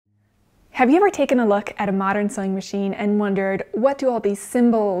Have you ever taken a look at a modern sewing machine and wondered, what do all these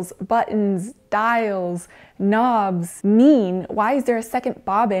symbols, buttons, dials, knobs mean? Why is there a second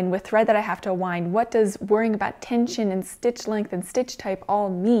bobbin with thread that I have to wind? What does worrying about tension and stitch length and stitch type all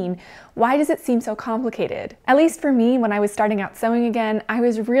mean? Why does it seem so complicated? At least for me, when I was starting out sewing again, I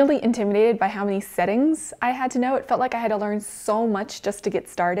was really intimidated by how many settings I had to know. It felt like I had to learn so much just to get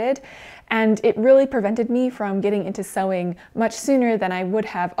started. And it really prevented me from getting into sewing much sooner than I would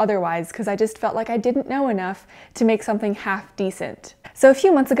have otherwise, because I just felt like I didn't know enough to make something half decent. So a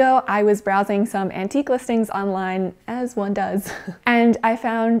few months ago, I was browsing some antique listings online, as one does, and I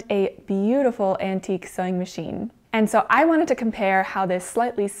found a beautiful antique sewing machine. And so I wanted to compare how this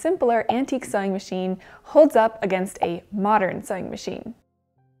slightly simpler antique sewing machine holds up against a modern sewing machine.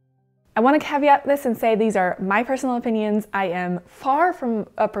 I want to caveat this and say these are my personal opinions. I am far from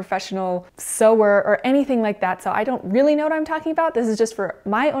a professional sewer or anything like that, so I don't really know what I'm talking about. This is just for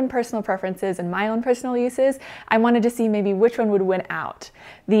my own personal preferences and my own personal uses. I wanted to see maybe which one would win out.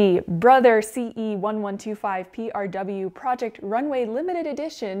 The Brother CE1125 PRW Project Runway Limited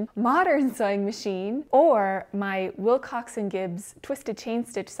Edition Modern Sewing Machine, or my Wilcox & Gibbs Twisted Chain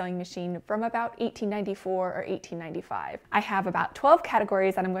Stitch Sewing Machine from about 1894 or 1895. I have about 12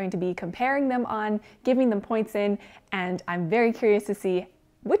 categories that I'm going to be comparing them on, giving them points in, and I'm very curious to see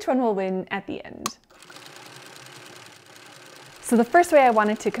which one will win at the end. So the first way I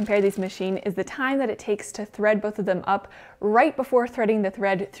wanted to compare these machines is the time that it takes to thread both of them up right before threading the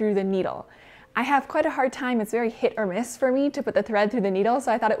thread through the needle. I have quite a hard time, it's very hit or miss for me to put the thread through the needle,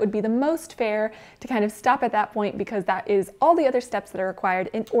 so I thought it would be the most fair to kind of stop at that point, because that is all the other steps that are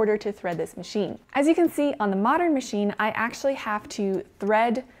required in order to thread this machine. As you can see on the modern machine, I actually have to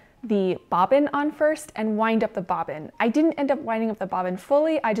thread the bobbin on first and wind up the bobbin. I didn't end up winding up the bobbin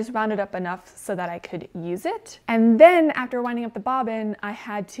fully, I just wound it up enough so that I could use it. And then after winding up the bobbin, I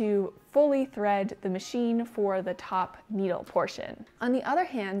had to fully thread the machine for the top needle portion. On the other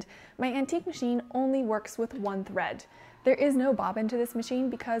hand, my antique machine only works with one thread. There is no bobbin to this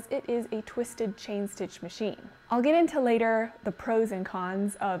machine because it is a twisted chain stitch machine. I'll get into later the pros and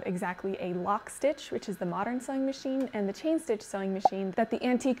cons of exactly a lock stitch, which is the modern sewing machine, and the chain stitch sewing machine that the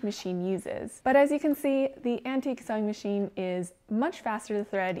antique machine uses. But as you can see, the antique sewing machine is much faster to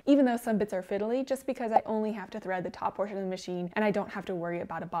thread, even though some bits are fiddly, just because I only have to thread the top portion of the machine and I don't have to worry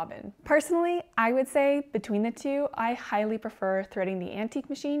about a bobbin. Personally, I would say between the two, I highly prefer threading the antique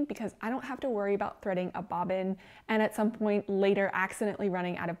machine because I don't have to worry about threading a bobbin and at some point later accidentally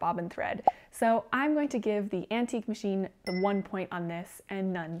running out of bobbin thread. So I'm going to give the antique machine the 1 point on this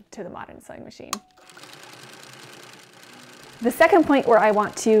and none to the modern sewing machine. The second point where I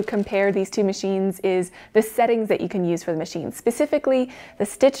want to compare these two machines is the settings that you can use for the machine, specifically the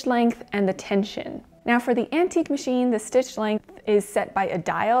stitch length and the tension. Now for the antique machine, the stitch length is set by a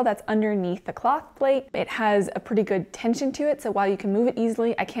dial that's underneath the cloth plate. It has a pretty good tension to it, so while you can move it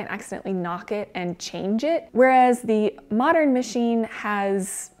easily, I can't accidentally knock it and change it. Whereas the modern machine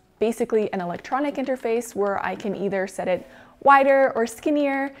has basically an electronic interface where I can either set it wider or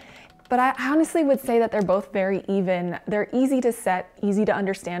skinnier, but I honestly would say that they're both very even. They're easy to set, easy to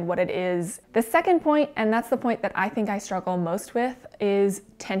understand what it is. The second point, and that's the point that I think I struggle most with, is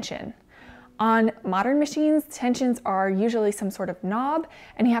tension. On modern machines, tensions are usually some sort of knob,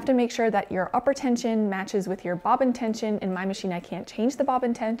 and you have to make sure that your upper tension matches with your bobbin tension. In my machine, I can't change the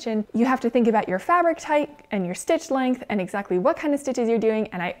bobbin tension. You have to think about your fabric type and your stitch length and exactly what kind of stitches you're doing,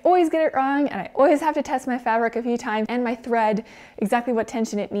 and I always get it wrong, and I always have to test my fabric a few times and my thread, exactly what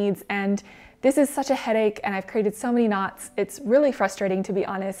tension it needs, and this is such a headache, and I've created so many knots. It's really frustrating, to be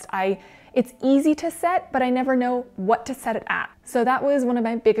honest. It's easy to set, but I never know what to set it at. So that was one of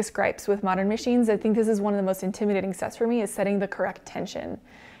my biggest gripes with modern machines. I think this is one of the most intimidating steps for me, is setting the correct tension.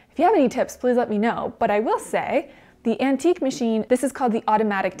 If you have any tips, please let me know. But I will say, the antique machine, this is called the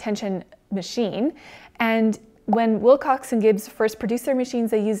automatic tension machine. And when Wilcox & Gibbs first produced their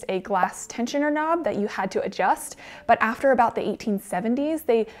machines, they used a glass tensioner knob that you had to adjust. But after about the 1870s,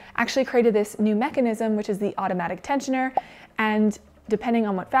 they actually created this new mechanism, which is the automatic tensioner. And depending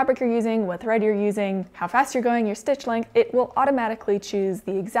on what fabric you're using, what thread you're using, how fast you're going, your stitch length, it will automatically choose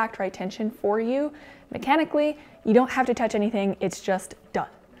the exact right tension for you mechanically. You don't have to touch anything, it's just done.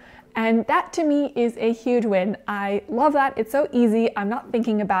 And that to me is a huge win. I love that, it's so easy, I'm not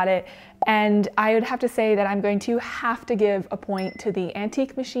thinking about it, and I would have to say that I'm going to have to give a point to the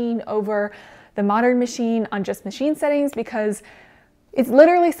antique machine over the modern machine on just machine settings, because it's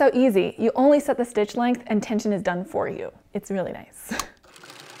literally so easy. You only set the stitch length and tension is done for you. It's really nice.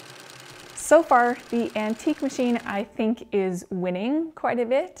 So far, the antique machine I think is winning quite a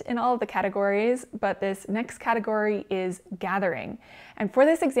bit in all of the categories, but this next category is gathering. And for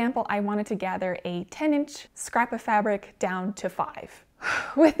this example, I wanted to gather a 10-inch scrap of fabric down to 5.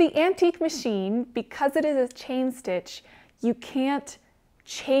 With the antique machine, because it is a chain stitch, you can't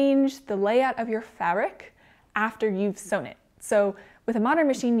change the layout of your fabric after you've sewn it. So with a modern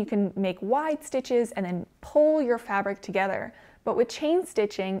machine, you can make wide stitches and then pull your fabric together. But with chain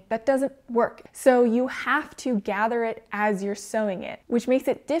stitching, that doesn't work. So you have to gather it as you're sewing it, which makes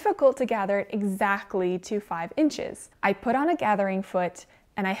it difficult to gather it exactly to 5 inches. I put on a gathering foot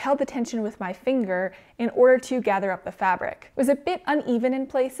and I held the tension with my finger in order to gather up the fabric. It was a bit uneven in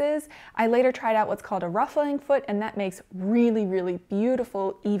places. I later tried out what's called a ruffling foot, and that makes really, really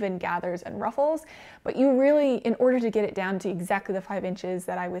beautiful even gathers and ruffles. But you really, in order to get it down to exactly the 5 inches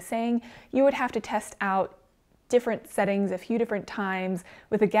that I was saying, you would have to test out different settings a few different times.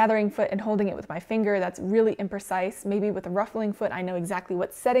 With a gathering foot and holding it with my finger, that's really imprecise. Maybe with a ruffling foot, I know exactly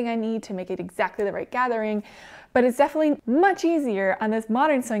what setting I need to make it exactly the right gathering. But it's definitely much easier on this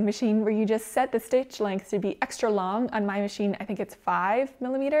modern sewing machine where you just set the stitch length to be extra long. On my machine, I think it's 5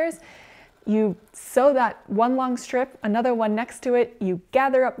 millimeters. You sew that one long strip, another one next to it, you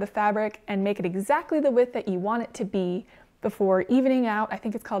gather up the fabric and make it exactly the width that you want it to be before evening out. I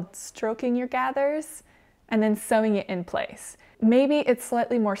think it's called stroking your gathers, and then sewing it in place. Maybe it's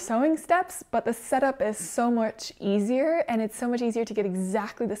slightly more sewing steps, but the setup is so much easier, and it's so much easier to get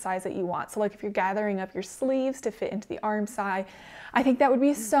exactly the size that you want. So like if you're gathering up your sleeves to fit into the arm side, I think that would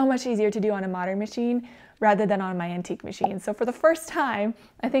be so much easier to do on a modern machine rather than on my antique machine. So for the first time,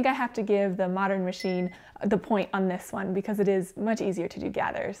 I think I have to give the modern machine the point on this one because it is much easier to do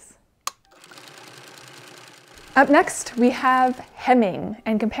gathers. Up next, we have hemming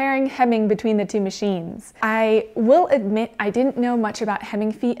and comparing hemming between the two machines. I will admit I didn't know much about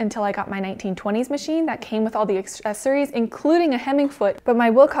hemming feet until I got my 1920s machine that came with all the accessories, including a hemming foot. But my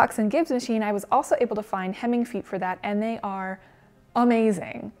Wilcox and Gibbs machine, I was also able to find hemming feet for that, and they are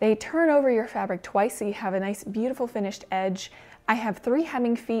amazing. They turn over your fabric twice so you have a nice, beautiful finished edge. I have 3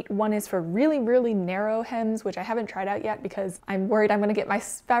 hemming feet. One is for really, really narrow hems, which I haven't tried out yet because I'm worried I'm gonna get my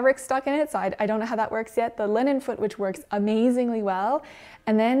fabric stuck in it, so I don't know how that works yet. The linen foot, which works amazingly well.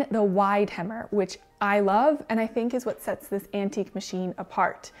 And then the wide hemmer, which I love and I think is what sets this antique machine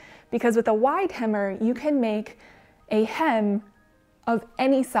apart. Because with a wide hemmer, you can make a hem of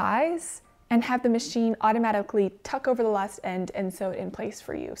any size and have the machine automatically tuck over the last end and sew it in place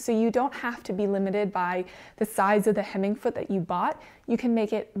for you. So you don't have to be limited by the size of the hemming foot that you bought. You can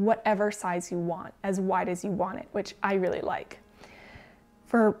make it whatever size you want, as wide as you want it, which I really like.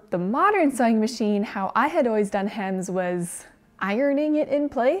 For the modern sewing machine, how I had always done hems was ironing it in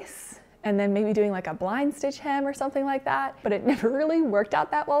place and then maybe doing like a blind stitch hem or something like that, but it never really worked out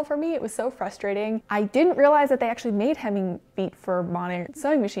that well for me. It was so frustrating. I didn't realize that they actually made hemming feet for modern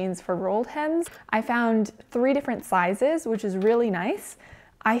sewing machines for rolled hems. I found 3 different sizes, which is really nice.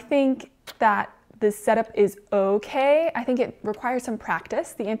 I think that this setup is okay. I think it requires some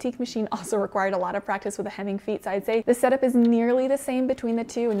practice. The antique machine also required a lot of practice with the hemming feet, so I'd say the setup is nearly the same between the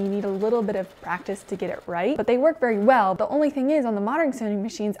two and you need a little bit of practice to get it right, but they work very well. The only thing is on the modern sewing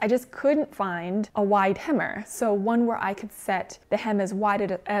machines, I just couldn't find a wide hemmer. So one where I could set the hem as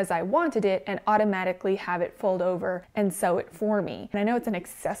wide as I wanted it and automatically have it fold over and sew it for me. And I know it's an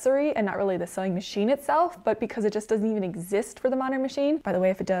accessory and not really the sewing machine itself, but because it just doesn't even exist for the modern machine. By the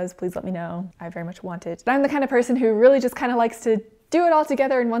way, if it does, please let me know. I very much want it. But I'm the kind of person who really just kind of likes to do it all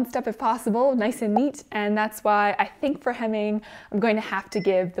together in one step if possible, nice and neat, and that's why I think for hemming, I'm going to have to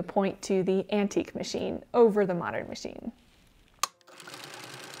give the point to the antique machine over the modern machine.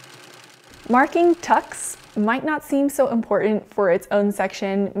 Marking tucks might not seem so important for its own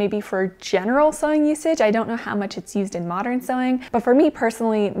section, maybe for general sewing usage. I don't know how much it's used in modern sewing, but for me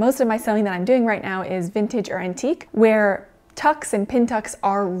personally, most of my sewing that I'm doing right now is vintage or antique, where tucks and pin tucks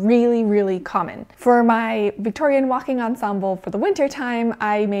are really, really common. For my Victorian walking ensemble for the winter time,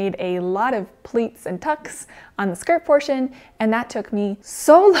 I made a lot of pleats and tucks on the skirt portion, and that took me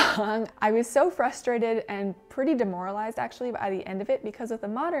so long. I was so frustrated and pretty demoralized actually by the end of it, because with the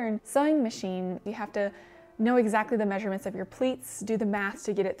modern sewing machine, you have to know exactly the measurements of your pleats, do the math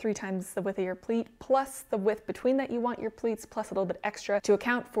to get it 3 times the width of your pleat, plus the width between that you want your pleats, plus a little bit extra to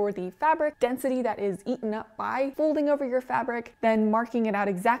account for the fabric density that is eaten up by folding over your fabric, then marking it out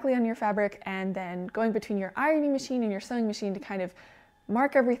exactly on your fabric, and then going between your ironing machine and your sewing machine to kind of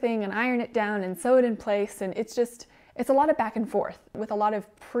mark everything and iron it down and sew it in place. And it's just, It's a lot of back and forth with a lot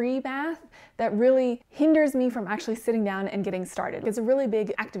of pre-math that really hinders me from actually sitting down and getting started. It's a really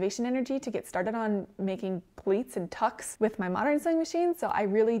big activation energy to get started on making pleats and tucks with my modern sewing machine, so I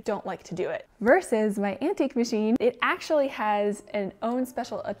really don't like to do it. Versus my antique machine, it actually has an own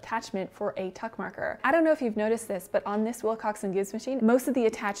special attachment for a tuck marker. I don't know if you've noticed this, but on this Wilcox & Gibbs machine, most of the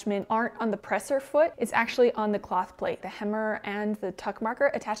attachment aren't on the presser foot, it's actually on the cloth plate. The hemmer and the tuck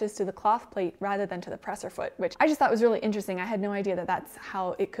marker attaches to the cloth plate rather than to the presser foot, which I just thought was really interesting. I had no idea that that's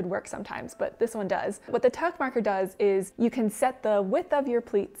how it could work sometimes, but this one does. What the tuck marker does is you can set the width of your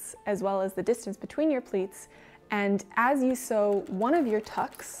pleats as well as the distance between your pleats, and as you sew one of your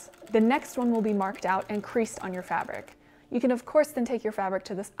tucks, the next one will be marked out and creased on your fabric. You can of course then take your fabric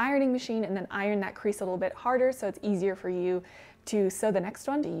to this ironing machine and then iron that crease a little bit harder so it's easier for you to sew the next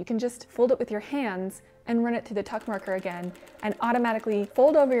one. You can just fold it with your hands and run it through the tuck marker again and automatically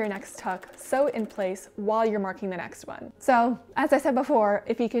fold over your next tuck, sew it in place while you're marking the next one. So as I said before,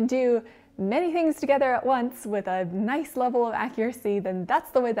 if you can do many things together at once with a nice level of accuracy, then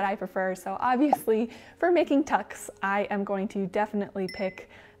that's the way that I prefer. So obviously for making tucks, I am going to definitely pick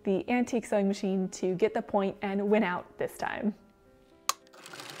the antique sewing machine to get the point and win out this time.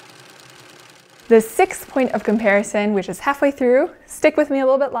 The sixth point of comparison, which is halfway through, stick with me a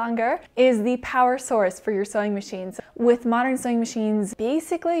little bit longer, is the power source for your sewing machines. With modern sewing machines,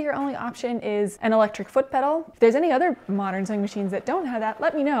 basically your only option is an electric foot pedal. If there's any other modern sewing machines that don't have that,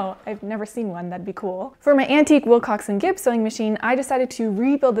 let me know. I've never seen one, that'd be cool. For my antique Wilcox & Gibbs sewing machine, I decided to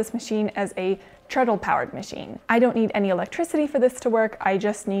rebuild this machine as a treadle-powered machine. I don't need any electricity for this to work, I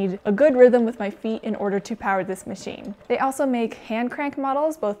just need a good rhythm with my feet in order to power this machine. They also make hand crank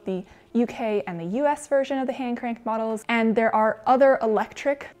models, both the UK and the US version of the hand crank models, and there are other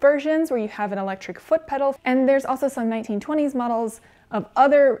electric versions where you have an electric foot pedal, and there's also some 1920s models of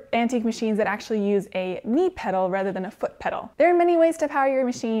other antique machines that actually use a knee pedal rather than a foot pedal. There are many ways to power your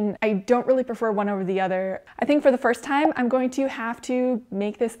machine. I don't really prefer one over the other. I think for the first time, I'm going to have to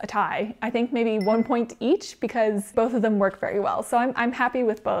make this a tie. I think maybe 1 point each because both of them work very well. So I'm happy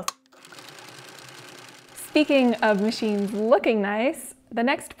with both. Speaking of machines looking nice, the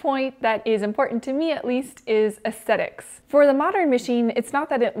next point that is important to me at least is aesthetics. For the modern machine, it's not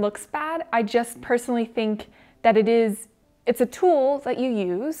that it looks bad, I just personally think that it's a tool that you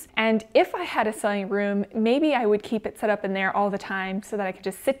use, and if I had a sewing room, maybe I would keep it set up in there all the time so that I could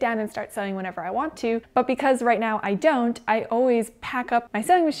just sit down and start sewing whenever I want to. But because right now I don't, I always pack up my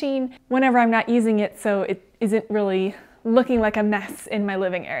sewing machine whenever I'm not using it so it isn't really looking like a mess in my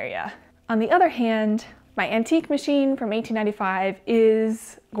living area. On the other hand, my antique machine from 1895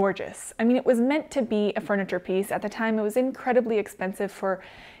 is gorgeous. I mean, it was meant to be a furniture piece. At the time, it was incredibly expensive for,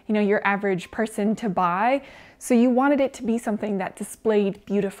 your average person to buy. So you wanted it to be something that displayed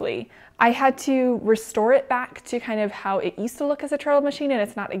beautifully. I had to restore it back to kind of how it used to look as a treadle machine, and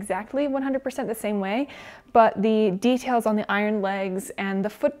it's not exactly 100% the same way, but the details on the iron legs and the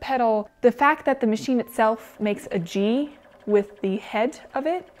foot pedal, the fact that the machine itself makes a G with the head of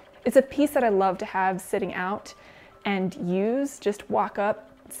it, it's a piece that I love to have sitting out and use. Just walk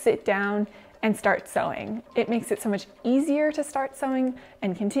up, sit down, and start sewing. It makes it so much easier to start sewing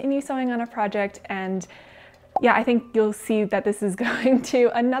and continue sewing on a project, and yeah, I think you'll see that this is going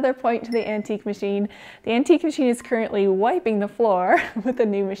to another point to the antique machine. The antique machine is currently wiping the floor with the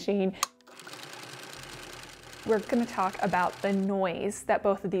new machine. We're going to talk about the noise that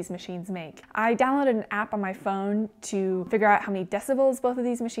both of these machines make. I downloaded an app on my phone to figure out how many decibels both of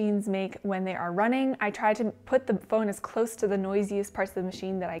these machines make when they are running. I tried to put the phone as close to the noisiest parts of the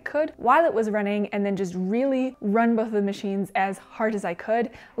machine that I could while it was running, and then just really run both of the machines as hard as I could.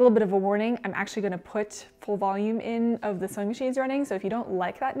 A little bit of a warning, I'm actually going to put full volume in of the sewing machines running, so if you don't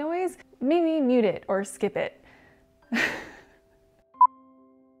like that noise, maybe mute it or skip it.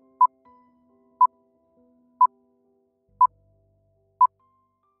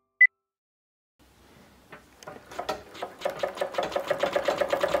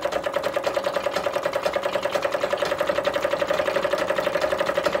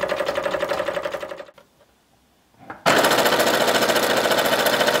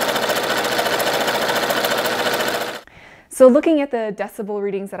 So looking at the decibel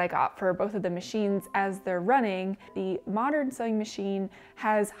readings that I got for both of the machines as they're running, the modern sewing machine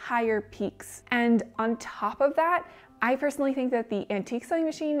has higher peaks. And on top of that, I personally think that the antique sewing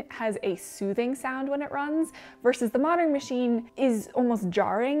machine has a soothing sound when it runs, versus the modern machine is almost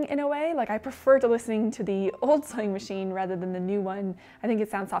jarring in a way. Like, I prefer to listening to the old sewing machine rather than the new one. I think it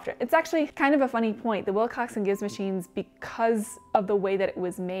sounds softer. It's actually kind of a funny point. The Wilcox and Gibbs machines, because of the way that it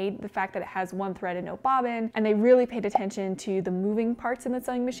was made, the fact that it has one thread and no bobbin, and they really paid attention to the moving parts in the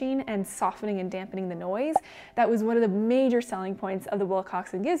sewing machine and softening and dampening the noise. That was one of the major selling points of the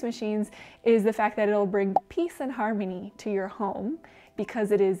Wilcox and Gibbs machines, is the fact that it'll bring peace and harmony to your home,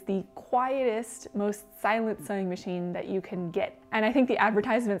 because it is the quietest, most silent sewing machine that you can get. And I think the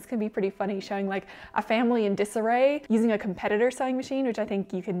advertisements can be pretty funny, showing like a family in disarray using a competitor sewing machine, which I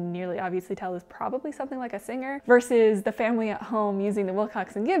think you can nearly obviously tell is probably something like a Singer, versus the family at home using the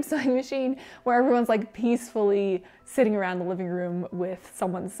Wilcox and Gibbs sewing machine, where everyone's like peacefully sitting around the living room with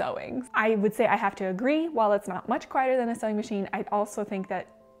someone sewing. I would say I have to agree, while it's not much quieter than a sewing machine, I also think that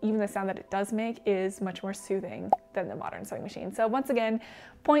even the sound that it does make is much more soothing than the modern sewing machine. So once again,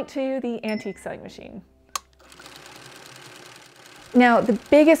 point to the antique sewing machine. Now, the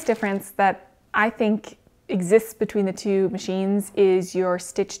biggest difference that I think exists between the two machines is your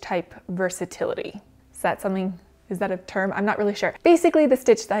stitch type versatility. Is that a term? I'm not really sure. Basically, the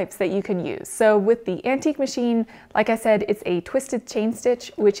stitch types that you can use. So with the antique machine, like I said, it's a twisted chain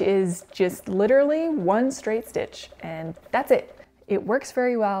stitch, which is just literally one straight stitch, and that's it. It works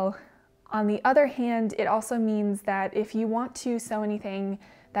very well. On the other hand, it also means that if you want to sew anything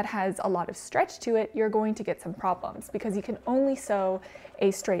that has a lot of stretch to it, you're going to get some problems, because you can only sew a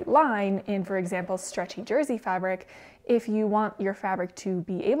straight line in, for example, stretchy jersey fabric. If you want your fabric to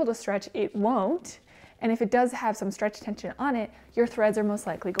be able to stretch, it won't. And if it does have some stretch tension on it, your threads are most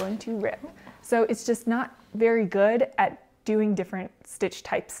likely going to rip. So it's just not very good at doing different stitch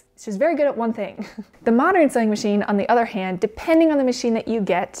types. It's just very good at one thing. The modern sewing machine, on the other hand, depending on the machine that you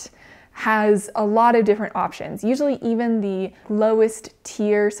get, has a lot of different options. Usually even the lowest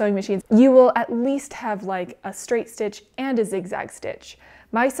tier sewing machines, you will at least have like a straight stitch and a zigzag stitch.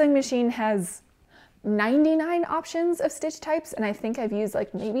 My sewing machine has 99 options of stitch types, and I think I've used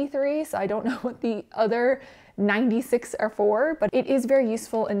like maybe 3, so I don't know what the other 96 are for, but it is very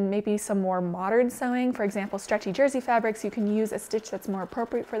useful in maybe some more modern sewing. For example, stretchy jersey fabrics, you can use a stitch that's more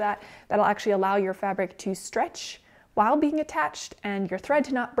appropriate for that. That'll actually allow your fabric to stretch while being attached and your thread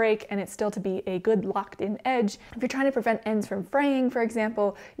to not break, and it still to be a good locked in edge. If you're trying to prevent ends from fraying, for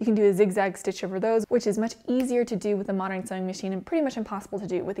example, you can do a zigzag stitch over those, which is much easier to do with a modern sewing machine and pretty much impossible to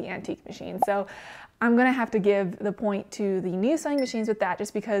do with the antique machine. So I'm gonna have to give the point to the new sewing machines with that,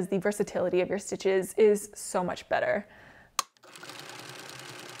 just because the versatility of your stitches is so much better.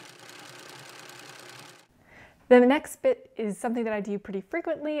 The next bit is something that I do pretty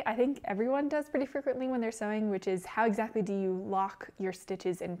frequently. I think everyone does pretty frequently when they're sewing, which is how exactly do you lock your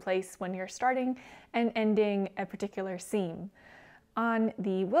stitches in place when you're starting and ending a particular seam. On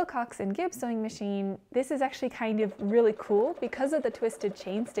the Wilcox and Gibbs sewing machine, this is actually kind of really cool. Because of the twisted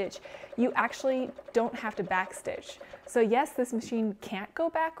chain stitch, you actually don't have to backstitch. So yes, this machine can't go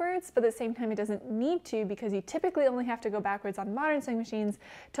backwards, but at the same time it doesn't need to, because you typically only have to go backwards on modern sewing machines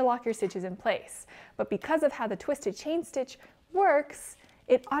to lock your stitches in place. But because of how the twisted chain stitch works,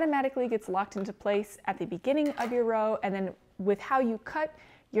 it automatically gets locked into place at the beginning of your row, and then with how you cut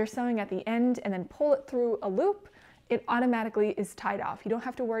your sewing at the end and then pull it through a loop, it automatically is tied off. You don't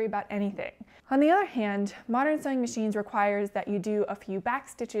have to worry about anything. On the other hand, modern sewing machines requires that you do a few back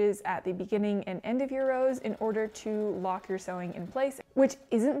stitches at the beginning and end of your rows in order to lock your sewing in place, which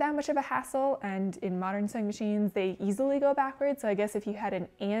isn't that much of a hassle, and in modern sewing machines, they easily go backwards. So I guess if you had an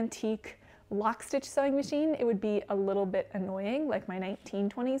antique lock stitch sewing machine, it would be a little bit annoying. Like my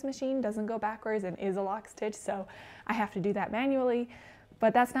 1920s machine doesn't go backwards and is a lock stitch, so I have to do that manually.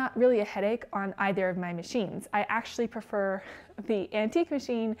 But that's not really a headache on either of my machines. I actually prefer the antique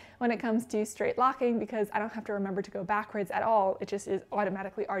machine when it comes to straight locking, because I don't have to remember to go backwards at all. It just is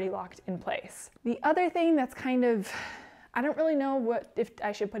automatically already locked in place. The other thing that's kind of, I don't really know if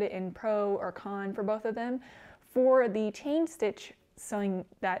I should put it in pro or con for both of them. For the chain stitch sewing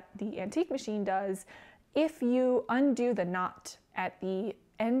that the antique machine does, if you undo the knot at the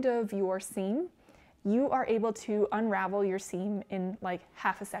end of your seam, you are able to unravel your seam in like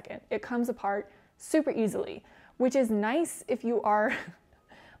half a second. It comes apart super easily, which is nice if you are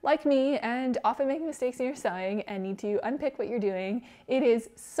like me and often make mistakes in your sewing and need to unpick what you're doing. It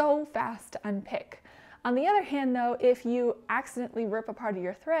is so fast to unpick. On the other hand though, if you accidentally rip a part of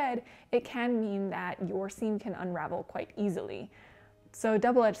your thread, it can mean that your seam can unravel quite easily. So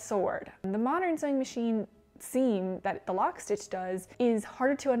double-edged sword. The modern sewing machine seam that the lock stitch does is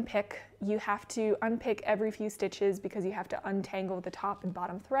harder to unpick. You have to unpick every few stitches because you have to untangle the top and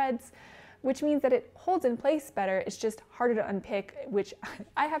bottom threads, which means that it holds in place better. It's just harder to unpick, which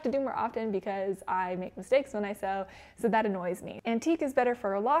I have to do more often because I make mistakes when I sew, so that annoys me. Antique is better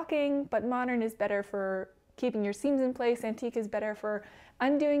for locking, but modern is better for keeping your seams in place. Antique is better for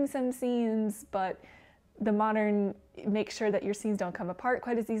undoing some seams, but the modern makes sure that your seams don't come apart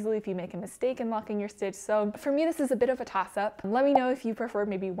quite as easily if you make a mistake in locking your stitch. So for me, this is a bit of a toss-up. Let me know if you prefer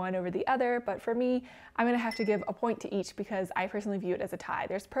maybe one over the other, but for me, I'm gonna have to give a point to each because I personally view it as a tie.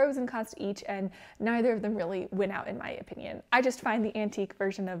 There's pros and cons to each, and neither of them really win out in my opinion. I just find the antique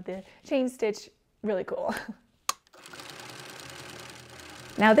version of the chain stitch really cool.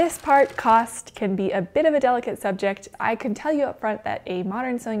 Now this part, cost, can be a bit of a delicate subject. I can tell you up front that a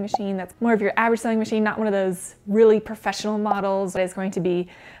modern sewing machine that's more of your average sewing machine, not one of those really professional models, is going to be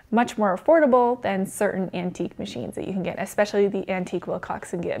much more affordable than certain antique machines that you can get, especially the antique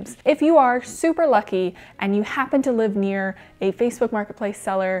Wilcox & Gibbs. If you are super lucky and you happen to live near a Facebook Marketplace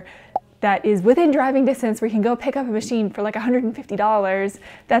seller that is within driving distance where you can go pick up a machine for like $150,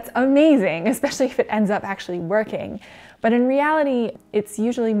 that's amazing, especially if it ends up actually working. But in reality, it's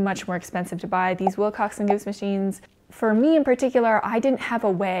usually much more expensive to buy these Wilcox & Gibbs machines. For me in particular, I didn't have a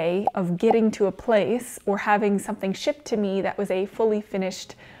way of getting to a place or having something shipped to me that was a fully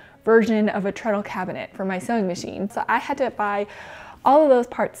finished version of a treadle cabinet for my sewing machine. So I had to buy all of those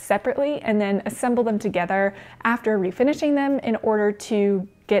parts separately and then assemble them together after refinishing them in order to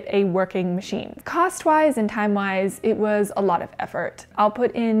get a working machine. Cost-wise and time-wise, it was a lot of effort. I'll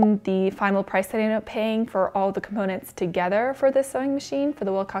put in the final price that I ended up paying for all the components together for this sewing machine. For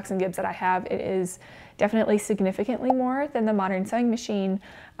the Wilcox & Gibbs that I have, it is definitely significantly more than the modern sewing machine.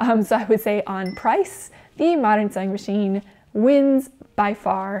 So I would say on price, the modern sewing machine wins by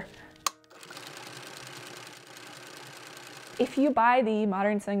far. If you buy the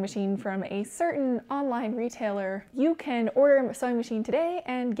modern sewing machine from a certain online retailer, you can order a sewing machine today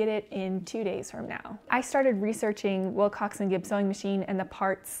and get it in 2 days from now. I started researching Wilcox & Gibbs sewing machine and the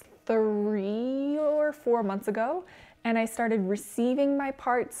parts 3 or 4 months ago, and I started receiving my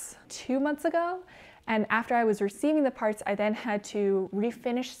parts 2 months ago. And after I was receiving the parts, I then had to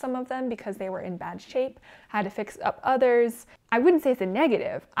refinish some of them because they were in bad shape. I had to fix up others. I wouldn't say it's a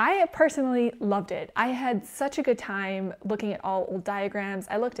negative. I personally loved it. I had such a good time looking at all old diagrams.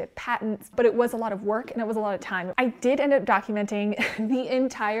 I looked at patents, but it was a lot of work and it was a lot of time. I did end up documenting the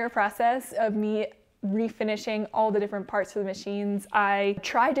entire process of me refinishing all the different parts for the machines. I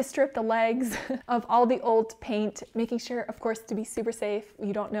tried to strip the legs of all the old paint, making sure, of course, to be super safe.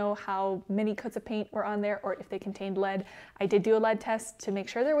 You don't know how many coats of paint were on there or if they contained lead. I did do a lead test to make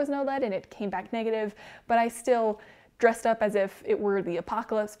sure there was no lead and it came back negative, but I still dressed up as if it were the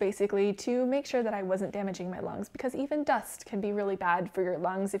apocalypse, basically, to make sure that I wasn't damaging my lungs, because even dust can be really bad for your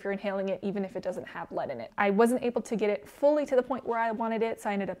lungs if you're inhaling it, even if it doesn't have lead in it. I wasn't able to get it fully to the point where I wanted it, so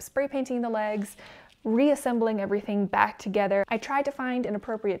I ended up spray painting the legs, reassembling everything back together. I tried to find an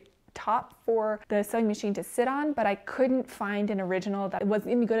appropriate top for the sewing machine to sit on, but I couldn't find an original that was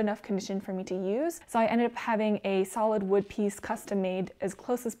in good enough condition for me to use. So I ended up having a solid wood piece custom made as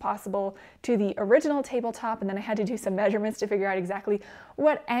close as possible to the original tabletop, and then I had to do some measurements to figure out exactly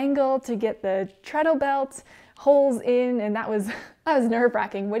what angle to get the treadle belt holes in, and that was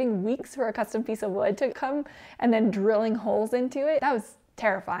nerve-wracking, waiting weeks for a custom piece of wood to come and then drilling holes into it. That was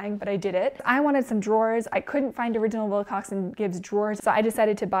terrifying, but I did it. I wanted some drawers. I couldn't find original Wilcox & Gibbs drawers, so I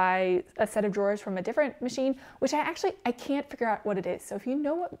decided to buy a set of drawers from a different machine, which I can't figure out what it is. So if you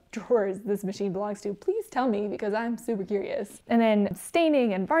know what drawers this machine belongs to, please tell me, because I'm super curious. And then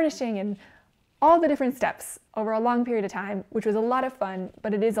staining and varnishing and all the different steps over a long period of time, which was a lot of fun,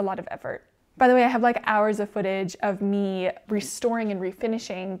 but it is a lot of effort. By the way, I have like hours of footage of me restoring and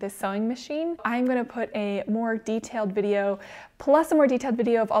refinishing this sewing machine. I'm gonna put a more detailed video, plus a more detailed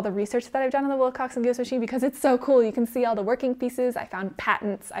video of all the research that I've done on the Wilcox & Gibbs machine, because it's so cool. You can see all the working pieces. I found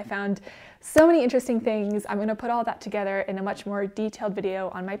patents. I found so many interesting things. I'm gonna put all that together in a much more detailed video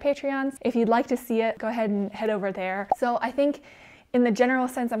on my Patreon. If you'd like to see it, go ahead and head over there. So I think in the general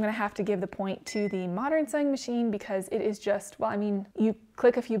sense, I'm gonna have to give the point to the modern sewing machine, because it is just, well, I mean, you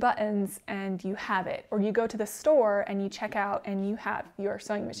click a few buttons and you have it, or you go to the store and you check out and you have your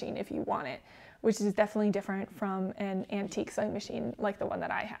sewing machine if you want it, which is definitely different from an antique sewing machine like the one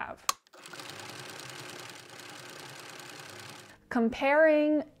that I have.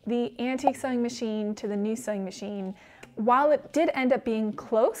 Comparing the antique sewing machine to the new sewing machine, while it did end up being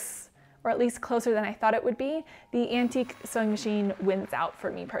close, or at least closer than I thought it would be, the antique sewing machine wins out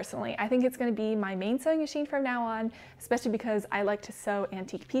for me personally. I think it's going to be my main sewing machine from now on, especially because I like to sew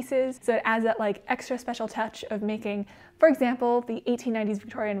antique pieces. So it adds that like extra special touch of making, for example, the 1890s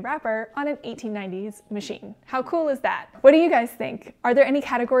Victorian wrapper on an 1890s machine. How cool is that? What do you guys think? Are there any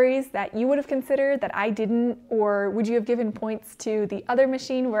categories that you would have considered that I didn't, or would you have given points to the other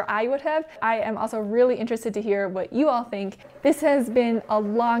machine where I would have? I am also really interested to hear what you all think. This has been a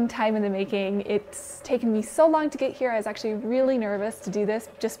long time in the making. It's taken me so long to get here. I was actually really nervous to do this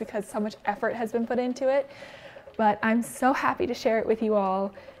just because so much effort has been put into it. But I'm so happy to share it with you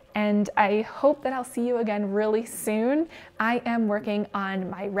all. And I hope that I'll see you again really soon. I am working on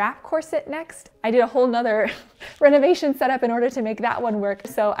my wrap corset next. I did a whole nother renovation setup in order to make that one work,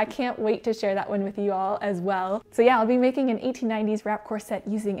 so I can't wait to share that one with you all as well. So yeah, I'll be making an 1890s wrap corset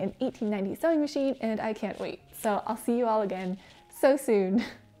using an 1890s sewing machine, and I can't wait. So I'll see you all again so soon.